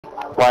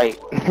White.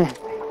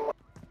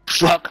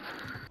 Fuck.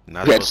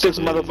 Not We had supposed 6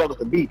 to lose. motherfuckers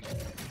to beat.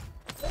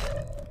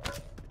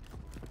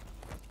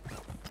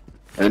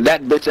 And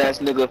that bitch ass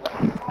nigga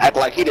act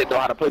like he didn't know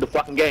how to play the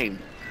fucking game.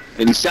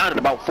 And he sounded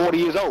about 40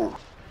 years old.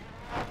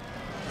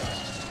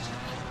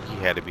 He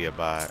had to be a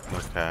bot. No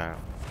cap.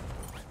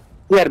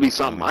 He had to be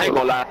something. I ain't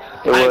gonna lie.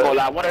 I ain't gonna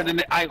lie.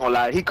 I ain't gonna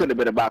lie. He couldn't have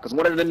been a bot, because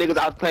one of the niggas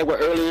I was playing with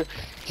earlier,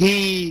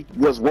 he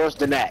was worse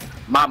than that.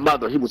 My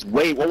mother, he was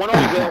way. Well, no,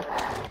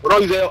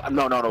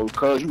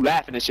 cuz you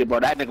laughing and shit,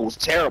 bro. That nigga was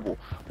terrible.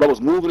 Bro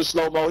was moving in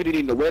slow mo. He didn't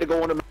even know where to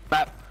go on the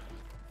map.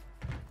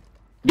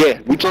 Yeah,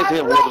 we chased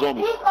him when it was on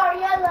me.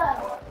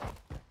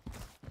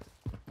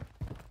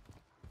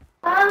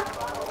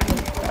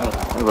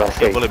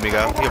 He bullet me,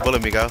 go. He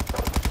bullet me, go.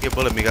 He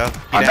bullet me, go.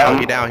 He down.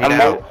 He down. He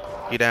down.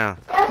 He down.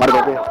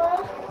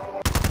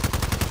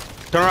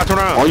 Turn around. Turn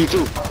around. On you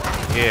too.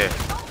 Yeah.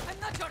 I'm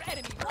not your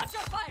enemy. Watch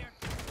your fire.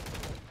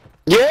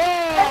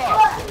 Yeah.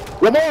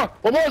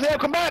 One more, Zell.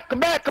 Come back.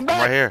 I'm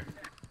right here.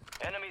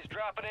 Enemies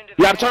dropping into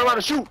the You gotta turn around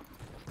and shoot.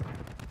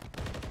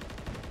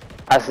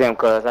 I see him,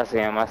 cuz. I see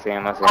him. I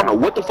don't know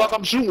what the fuck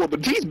I'm shooting with,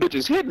 but these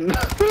bitches hitting.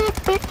 Cuz,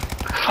 turn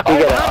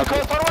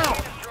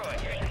around.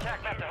 destroyed. Use your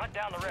attack map to hunt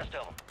down the rest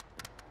of them.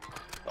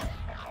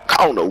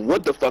 I don't know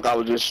what the fuck I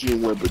was just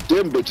shooting with, but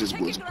them bitches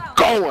was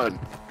going.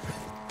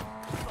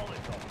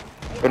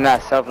 You're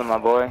not selling, my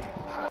boy.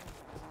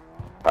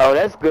 Oh,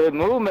 that's good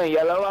movement,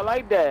 Yellow. I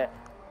like that.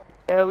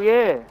 Hell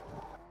yeah.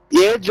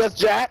 Yeah, just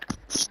Jack.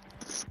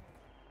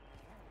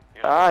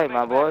 Alright,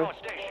 my boy.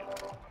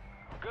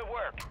 Good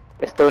work.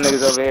 There's still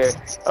niggas over here.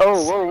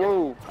 Oh,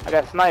 whoa. I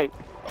got sniped.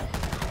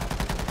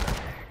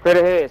 Straight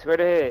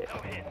ahead.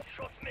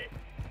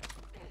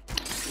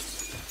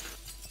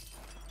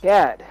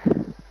 God.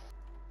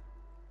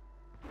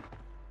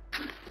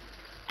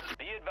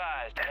 Be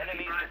advised,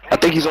 enemies I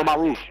think he's on my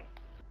roof.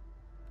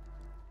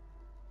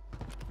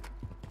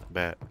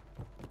 Bet.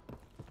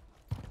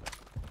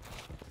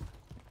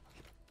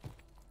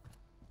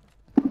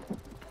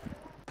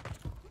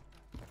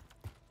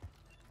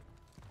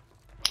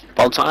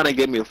 Altana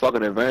gave me a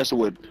fucking advance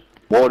with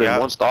more than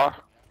 1 star.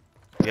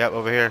 Yep,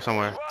 over here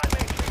somewhere.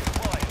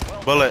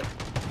 Bullet.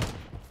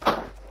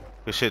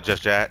 Good shit,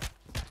 Just Jack.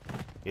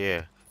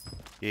 Yeah.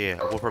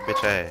 I whoop her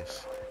bitch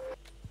ass.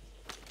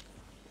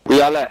 Where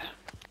y'all at?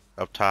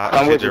 Up top.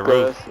 I'm with Hit you,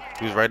 your roof. cuz.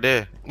 He was right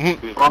there.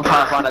 I'm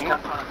trying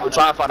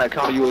to find that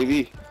counter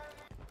UAV.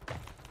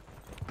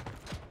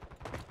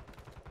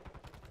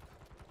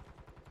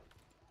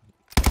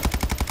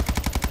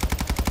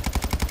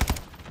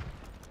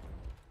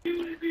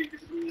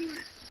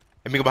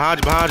 Let me go behind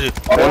you.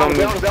 Down.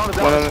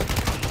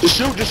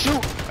 Just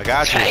shoot. I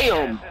got you.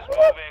 Damn.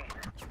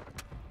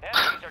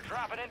 Enemies are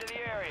dropping into the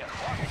area.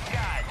 Watch the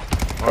skies.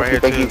 Right here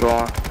Thank you, too.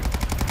 going.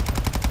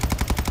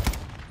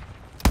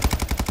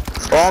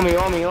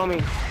 On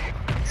me.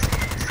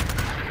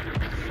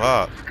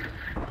 Fuck.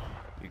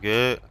 You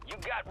good? You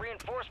got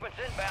reinforcements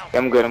inbound.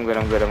 I'm good.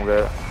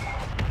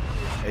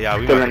 Hey, y'all,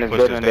 we Still might in have this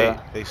pushed building, this.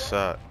 though. They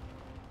suck.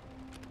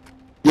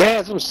 Yeah,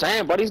 that's what I'm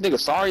saying, bro. These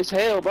niggas sorry as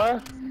hell, bro.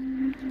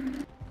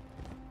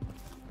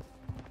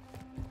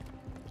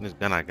 This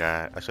gun I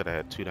got, I should have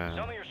had 2 down.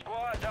 Some of your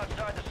squads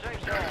outside the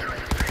safe zone.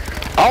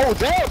 Oh,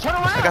 damn, turn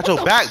around. I got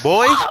your back,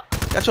 boy.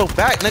 Got your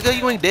back, nigga.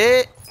 You ain't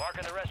dead.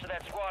 Marking the rest of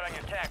that squad on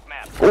your attack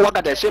map. Oh, I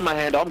got that shit in my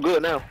hand, though. I'm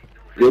good now.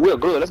 Yeah, we're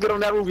good. Let's get on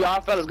that roof, y'all,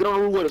 fellas. Get on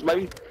the roof with us,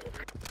 baby.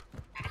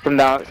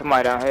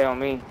 Somebody down here on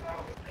me.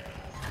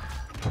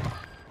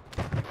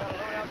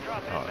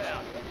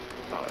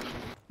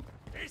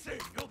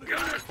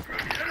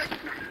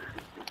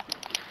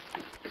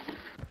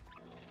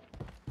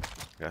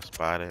 Got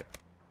spotted.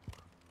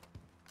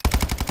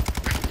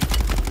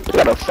 We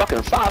got a fucking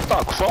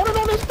 5-star crawling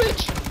on this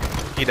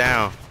bitch. He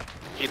down.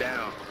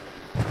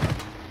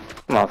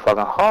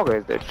 Motherfucking hogger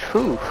is the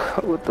truth.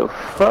 What the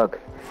fuck?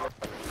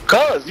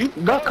 Cuz,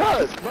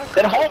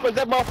 that home is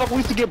that motherfucker we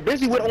used to get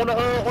busy with on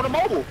the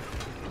mobile.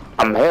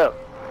 I'm help.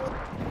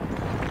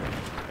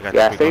 I got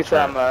Yeah, the say big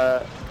something,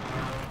 truck.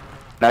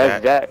 No,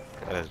 that's Jack.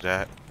 That's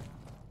Jack.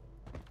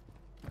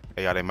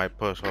 Hey, y'all, they might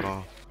push. Hold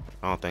on.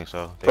 I don't think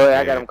so. They Wait,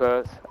 I scared. got him,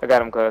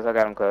 cuz.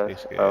 They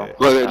scared. Oh.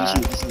 Look,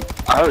 shoot.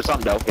 I heard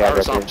something, though. Yeah, I heard I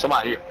got something. you.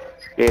 Somebody here.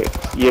 Yeah,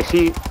 I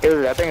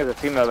think it's a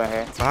female in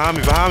here. Behind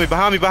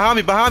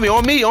me.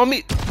 On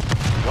me.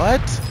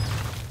 What?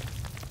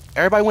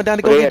 Everybody went down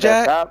to go get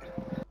Jack? Top?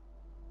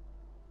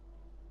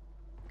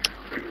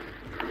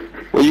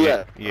 Where you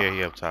at? Yeah,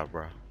 he up top,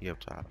 bro. He up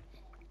top.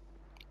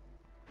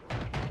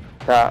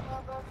 Top.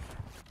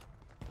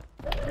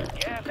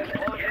 Gas is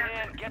closing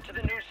in. Get to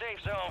the new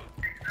safe zone.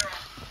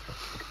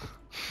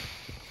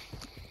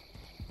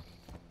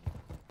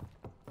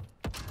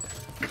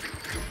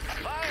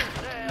 Fire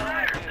sale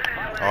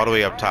active. All the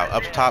way up top.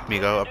 Up top,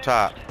 Migo. Up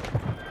top.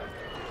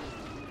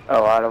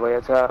 Oh, all the way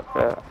up top?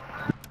 Yeah.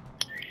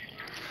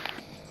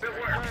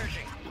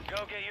 Surging.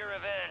 Go get your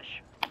revenge.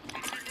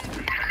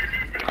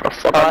 How the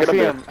fuck Oh, I I get up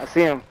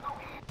see here? him.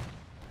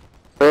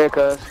 Where,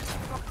 cuz?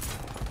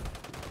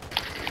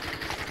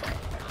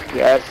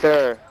 Yes,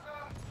 sir.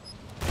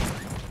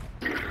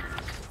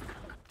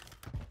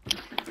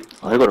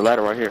 Oh, he got a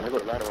ladder right here.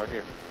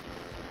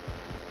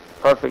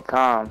 Perfect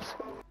comms.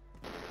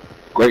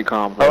 Great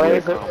comms. Oh, Great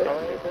it's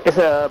comms. it's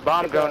a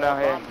bomb drone down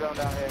here.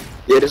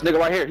 Yeah, this nigga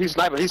right here. He's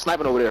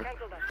sniping over there.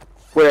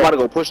 Where? I'm about to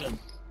go push him.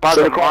 Mark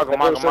Straight him, across.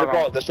 mark him, Straight mark him.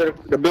 across.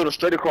 The building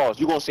straight across.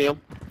 You gonna see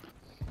him?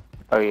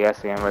 Oh yeah, I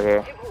see him right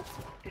here.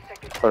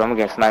 Hold on, I'm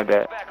getting sniped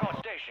at. Back on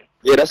station.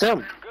 Yeah, that's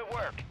him. Good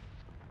work.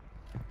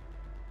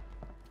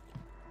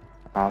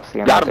 I don't see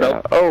him. Got him,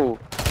 right there. Oh,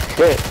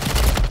 shit.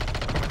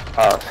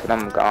 Oh, shit,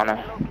 I'm gone.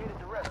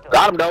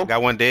 Got him though.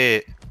 Got one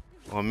dead.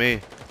 On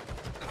me.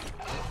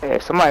 Yeah,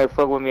 somebody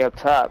fuck with me up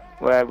top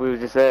where we was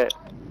just at.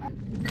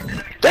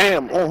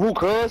 Damn. On who,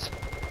 cuz?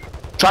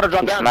 Try to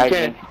drop He down if you sniped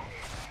can. me.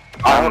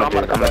 Oh, I'm hold on,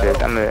 gonna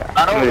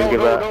just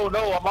give up.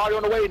 No, I'm already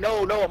on the way.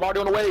 No, I'm already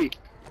on the way.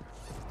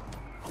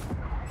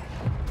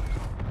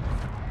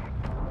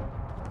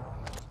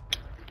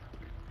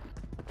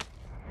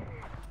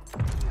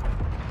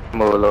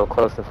 Move a little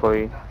closer for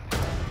you.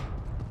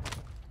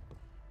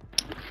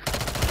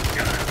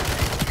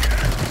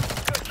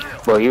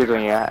 Boy, you was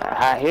on your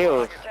high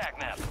heels. Attack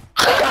map.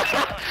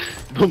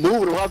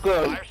 Moving him, how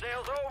come? Fire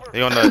sales over.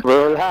 He on the.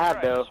 Real high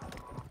though.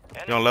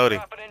 You on loading?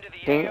 Dropping into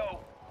the Ping. AO.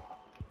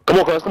 Come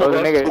on, cuz. Oh, the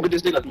nigga. Go get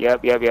this nigga.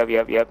 Yep.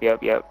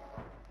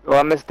 Oh,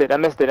 I missed it.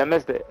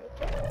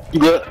 You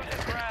good?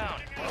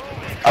 Ground.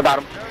 I got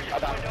him.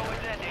 Window is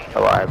ending.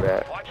 Oh, alright,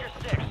 bad. Watch your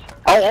six.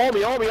 Oh,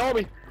 on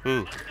me.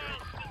 Who?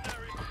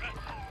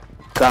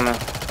 Coming.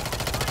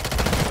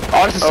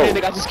 Oh, this is Oh. saying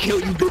nigga, I just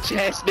killed you, bitch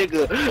ass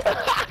nigga.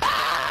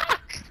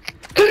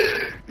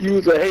 You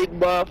was a hating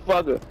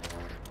motherfucker.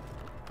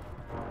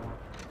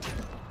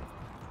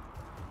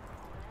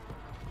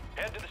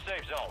 Head to the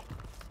safe zone.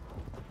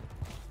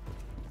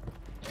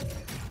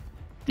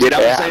 Yeah, that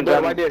was Yeah, the same I'm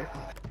door done. right there.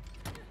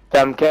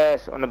 Got him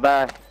cash on the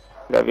buy.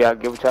 Y'all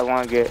get what y'all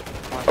want to get.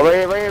 Oh, right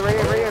here.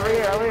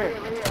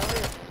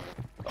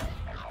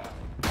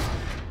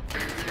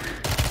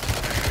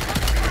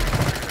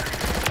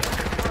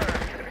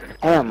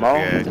 Damn, Mo.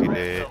 Yeah, he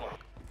did.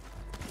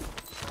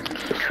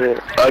 Shit.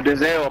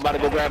 Denzel, I'm about to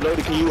go grab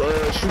loaded. Can you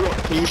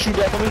shoot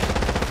that for me?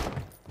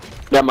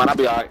 Never mind, I'll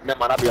be alright.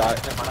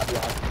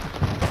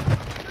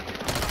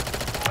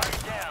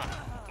 Down.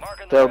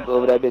 Marking the Tell rest.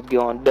 over that bitch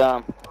going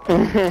dumb.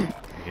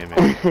 Yeah,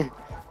 man.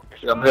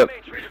 Yeah, I'm hip.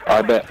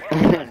 Alright, bet.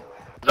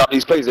 Drop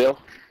these plays, L.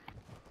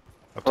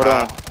 Up Hold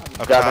on. top.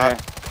 Up Dropping top. in.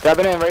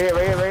 Dropping in. Right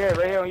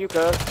here on you,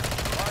 cuz.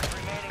 Mark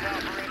remaining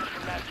operators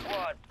from that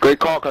squad. Great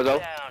call, cuz, Down.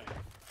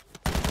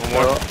 One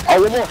more.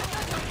 Oh, one more.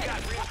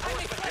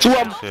 Two of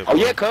them. Shit, Oh,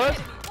 yeah, cuz.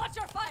 Watch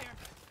your fire.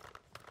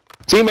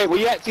 Teammate, where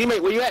you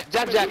at?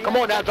 Jack, come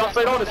on now, drop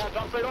straight on us.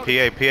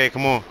 PA,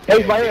 come on. Hey,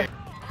 he's right here.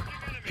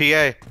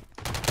 PA.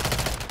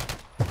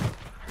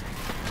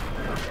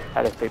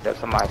 I just picked up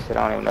somebody's shit.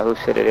 I don't even know whose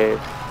shit it is.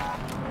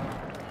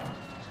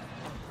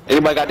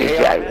 Anybody got the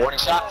Yeah. air? Warning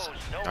shots?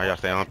 Alright, y'all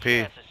stay on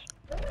P.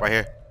 Right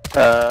here.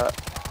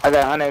 I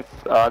got 100.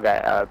 Oh, I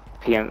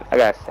got PM. I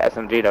got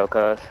SMG though,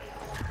 cuz.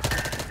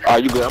 Oh,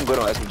 you good? I'm good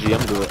on SMG.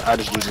 I'm good. I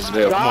just use this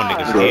veil. I'm on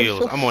niggas' Good. heels.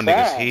 So I'm on fast.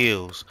 niggas'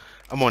 heels.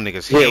 I'm on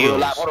niggas' Yeah, real heels.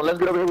 live. Hold on, let's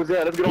get over here with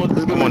Zell. Let's get on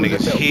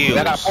niggas' Zell. heels.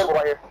 I got a portal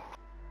right here.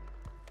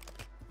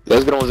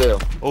 Let's get on Zell.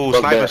 Oh,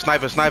 Fuck that.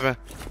 sniping.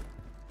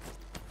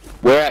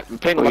 Where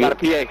at? Ping him. I got a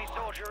PA. Enemy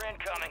soldier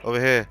incoming. Over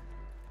here.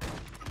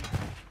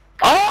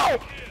 Oh!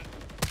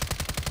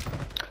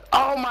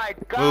 Oh my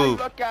God! Move.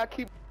 Look, I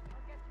keep.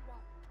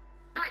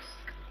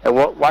 Hey,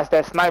 watch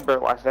that sniper.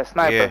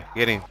 Yeah,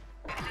 get him.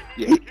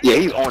 Yeah,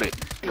 he's on it.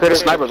 The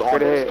sniper's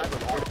on it.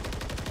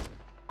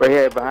 Right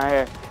here, behind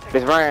here.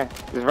 This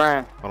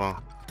Ryan. Hold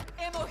on.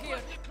 Ammo here.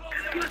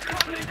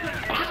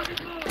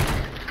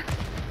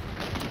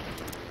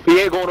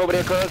 PA going over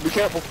there, cuz. Be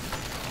careful.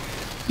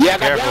 Yeah, I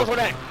got Careful. downs for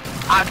that.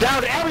 I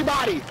downed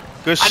everybody.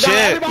 Good I downed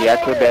shit. everybody Yeah, I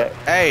over killed there.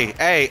 that.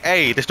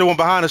 Hey, there's still one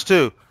behind us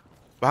too.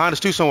 Behind us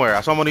too somewhere.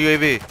 I saw him on the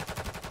UAV.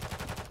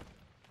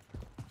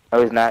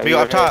 No, he's not. Me He's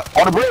up right here. top.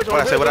 On the bridge.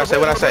 What I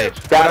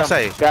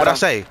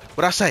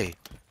say?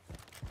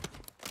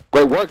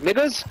 Great work,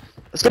 niggas.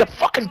 Let's get a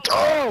fucking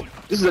dub.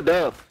 This is a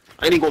dub.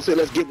 I ain't even gonna say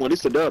let's get one. This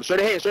is a dub.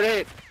 Straight ahead. You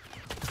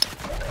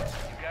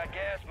got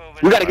gas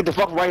moving. We gotta get the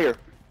fuck right here.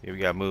 Yeah, we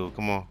gotta move.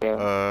 Come on. Yeah,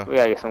 we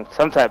gotta get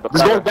some type of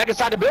Let's go cover. back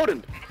inside the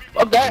building.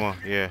 Fuck Come that. on.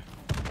 Yeah.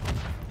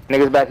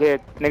 Niggas back here.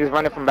 Niggas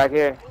running from back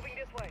here.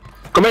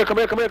 Come here.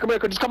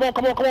 Just come on.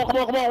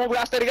 We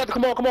gotta stay together.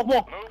 Come on.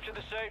 Move to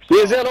the safe zone.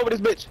 Yeah, Zell over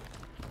this bitch.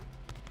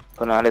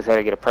 Hold on, I just had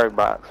to get a perk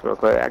box real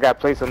quick. I got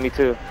plates on me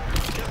too.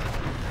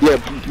 Yeah,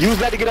 use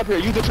that to get up here.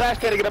 Use the trash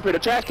can to get up here. The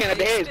trash can at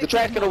the edge. The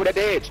trash can over at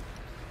the edge.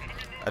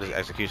 I just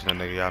execution that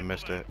nigga. Y'all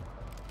missed it.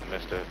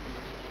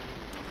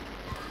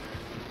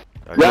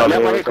 Yeah, Yeah, right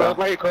yeah, here,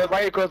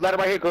 cuz. Ladder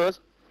right here, cuz.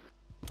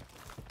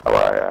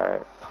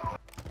 Alright.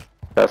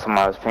 Got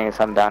somebody's paying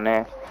something down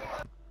there.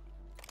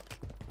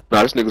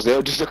 Nah, this nigga's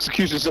there. Just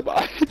execution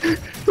somebody.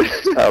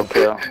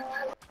 Okay.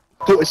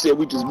 Who said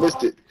we just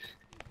missed it?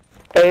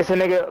 Hey, it's a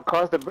nigga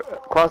across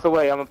the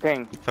way. I'm a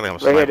ping. I feel like I'm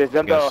Right here, snipe. just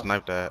jumped off.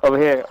 Snipe that. Over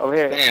here.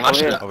 Damn, I over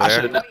should here. have. Over I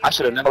there? should have. I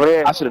should have. Over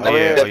here. I should have. Oh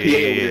yeah, that PA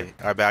over yeah. there.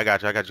 Alright, bet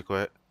I got you.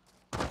 Quit.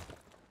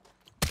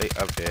 They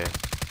up there.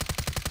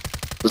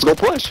 Let's go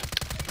push.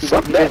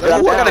 Fuck Just that.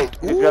 drop Ooh, I down.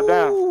 gotta. Just drop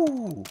down.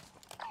 Ooh.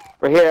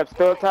 Right here,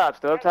 still up top,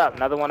 still up top.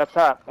 Another one up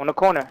top, on the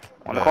corner,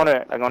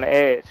 like on the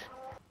edge.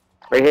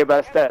 Right here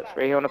by the steps,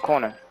 right here on the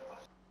corner.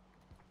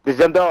 Just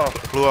jumped off.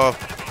 Flew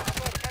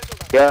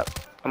off. Yep,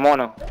 I'm on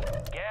him.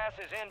 Gas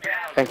is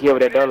inbound. Thank you over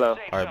there, Dolo.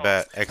 All right,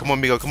 bet. Hey, come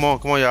on, Migo. Come on,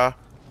 y'all.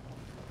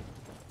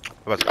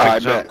 About to All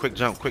right, quick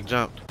jump.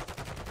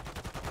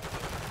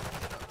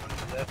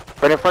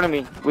 Right in front of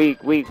me. Weak.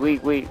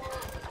 Oh.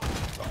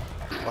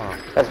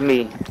 That's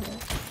me.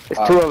 It's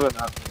two of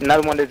them.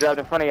 Another one that dropped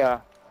in front of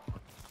y'all.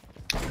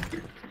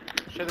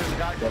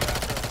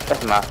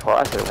 That's my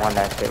fault. I should have won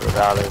that shit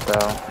regardless,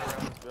 though.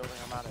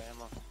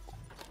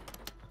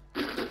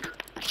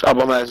 Shot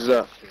my asses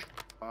up.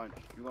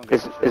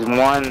 It's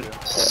one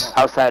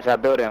outside your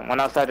building. One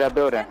outside your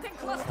building. Planting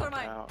cluster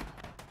mine.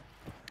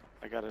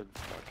 I gotta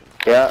fucking...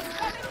 Yeah.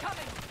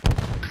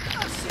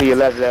 Incoming. To your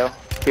left,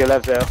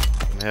 Zell.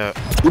 Yeah.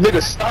 You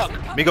niggas stuck.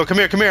 Migo, come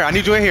here. I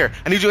need you in here.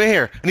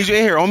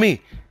 On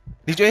me.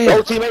 Need you in Go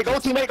here. teammate. Go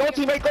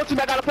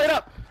teammate. I gotta play it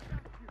up.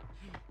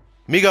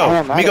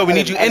 Migo, we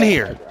need you in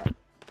here.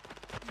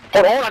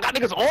 Hold on, I got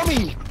niggas on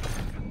me.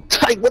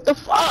 Like, what the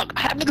fuck?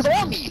 I have niggas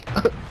on me.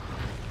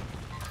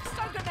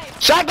 Stun grenade.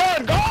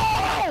 Shotgun,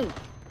 go!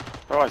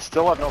 Bro, I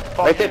still have no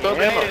fucking Right there, throw a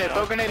grenade ammo. in there,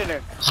 throw a grenade in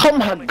there. Oh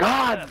my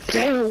god,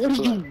 damn, what are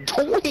you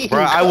doing? Bro,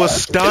 I was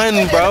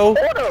stunned, bro.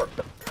 Order.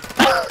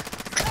 Oh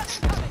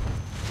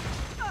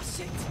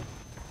shit.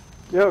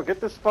 Yo, get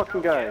this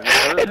fucking guy. And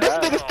this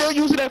nigga still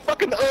using that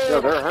fucking,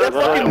 they're hurt, that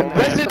fucking bro.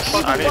 Resident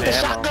Evil I need fucking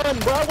ammo. shotgun,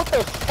 bro. What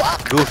the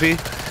fuck? Goofy.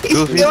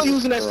 He's still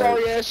using that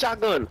sorry ass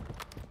shotgun.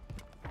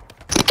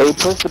 Hey,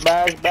 push the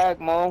bags back,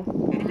 Mo.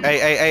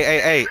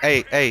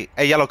 Hey,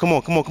 Yellow, come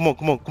on. We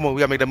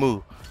gotta make that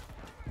move.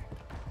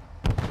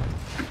 I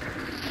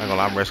ain't gonna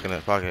lie, I'm risking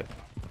it. Fuck it.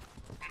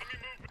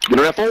 Get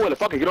on that four-wheeler,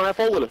 fuck it, get on that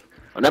four-wheeler.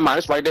 Oh, never mind,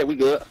 it's right there, we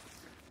good.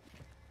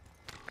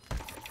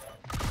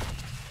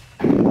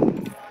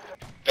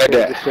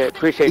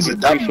 Appreciate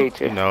you.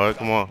 You know it.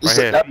 Come on. This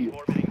Right is a here.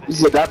 W. This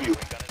is a W.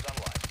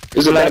 This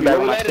is a Let it W. back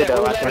on my shit,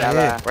 though. I cannot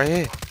lie. Right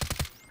here.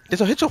 This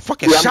will hit your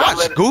fucking Yeah, I'm not shots,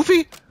 letting-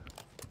 Goofy.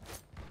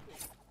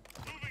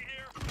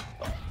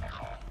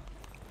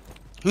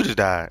 Who just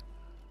died?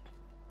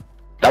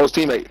 That was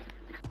teammate.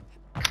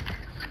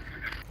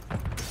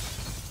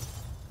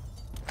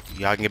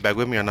 Y'all can get back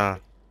with me or not?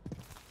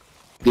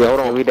 Yeah, hold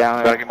Yeah, on. we down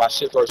Gotta here. get my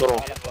shit first, hold on.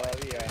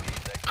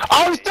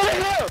 Oh, he's still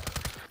in here!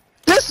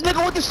 This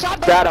nigga with the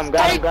shotgun.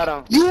 Got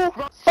him. You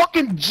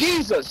fucking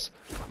Jesus!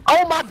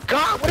 Oh my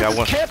god, what Yeah, is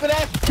this camping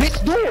ass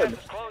bitch doing?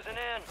 Closing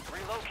in.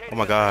 Relocate. Oh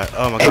my god.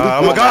 Oh my Hey, we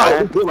god. Oh my good,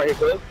 god. we good right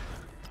here, cuz.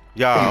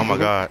 Y'all. Oh my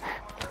god.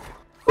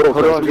 Hold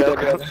on, Zell.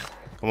 Come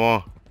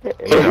on. Hold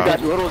on, Zell.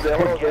 Hold on,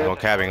 Zell. Go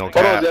capping. Go Hold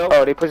on, cap. Zell.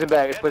 Oh, they pushing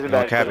back.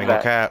 Go capping. Go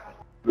cap.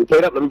 Let me play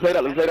it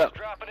up.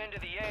 Dropping into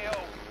the AO.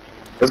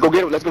 Let's go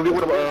get him. Let's go get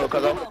one of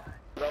cuz.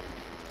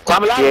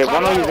 Climb a ladder. Yeah,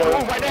 Climb one a on you, ladder. Zell.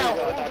 Move right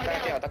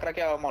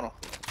now.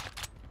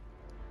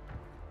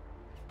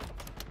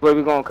 Where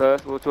we going,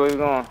 cuz? Which way we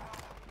going?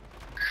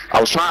 I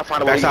was trying to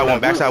find a way. Backside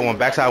one.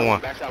 Backside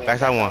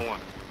one.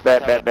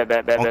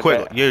 Bet. On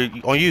quick. You're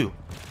on you.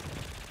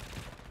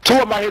 Two of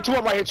them right here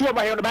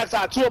on the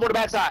backside. Two of them on the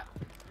backside.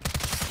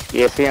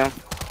 Yeah, see him.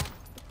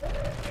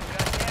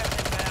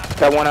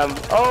 Got one of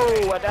them.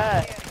 Oh, I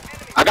died.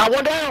 I got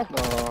one down.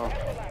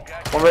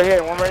 One right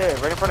here,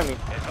 right in front of me.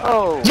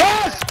 Oh.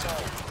 Yes!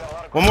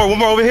 One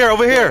more over here.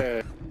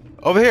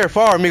 Over here,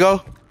 far,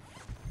 amigo.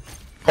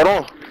 Hold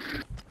on.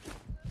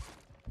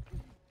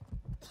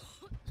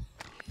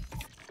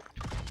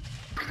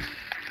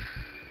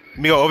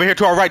 Amigo, over here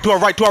to our right.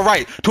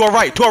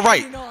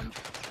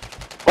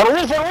 On the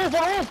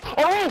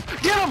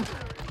roof. Get him!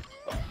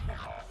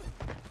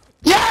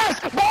 Yes!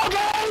 Ball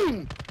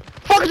game!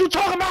 Fuck is you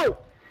talking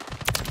about?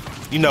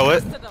 You know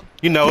it.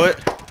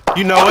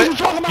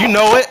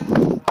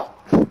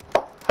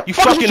 You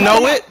Fuck fucking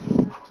know it.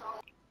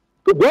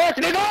 Good work,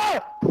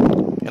 nigga!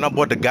 And I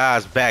brought the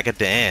guys back at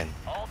the end.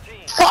 All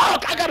teams.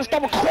 Fuck! I gotta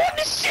stop recording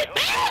this shit,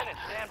 man!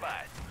 Stand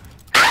by.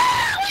 We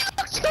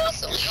look too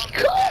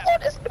cool on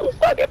this new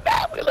fucking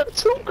map. We look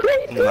too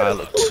great. I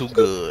look too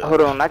good.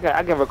 Hold on, I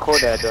can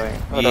record that joint.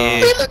 Hold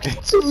on. We look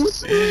too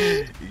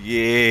sweet.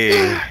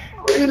 Yeah.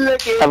 We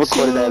looking I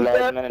recorded that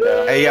last minute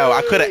though. Hey yo,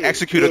 I could have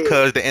executed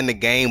cuz to end the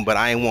game, but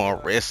I ain't want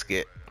to risk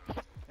it.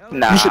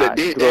 Nah, You should have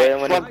did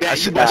that. when Fuck it- that. I You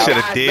should- brought I the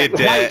shoulda guys did back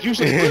that. twice. You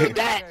should have did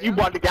that. You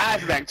brought the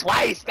guys back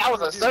twice. That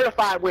was a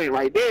certified win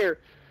right there.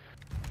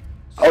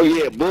 Oh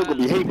yeah, Boog will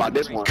be hating about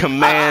this one.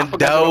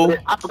 Commando.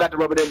 I forgot to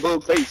rub it in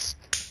Boog's face.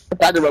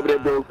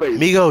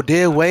 Migo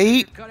did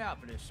wait.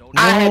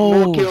 I had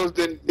more No. kills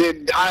than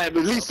I had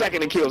at least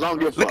second in kills. I don't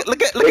give a fuck.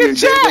 Look at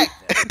Jack.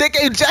 They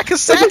gave Jack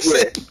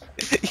assassin.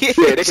 Yeah,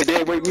 they can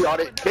dead weight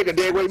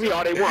me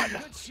all they want.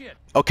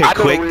 Okay, I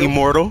know quick, real.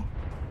 immortal.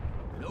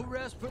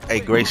 Hey,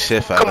 great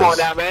shit, fellas. Come on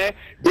now, man.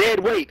 Dead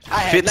weight. I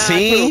had 9 kills,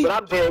 15? but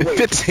I'm dead weight.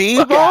 15,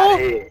 Fuck bro? outta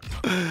here.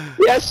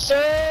 Yes,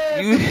 sir.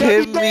 You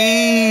hit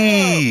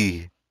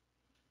me.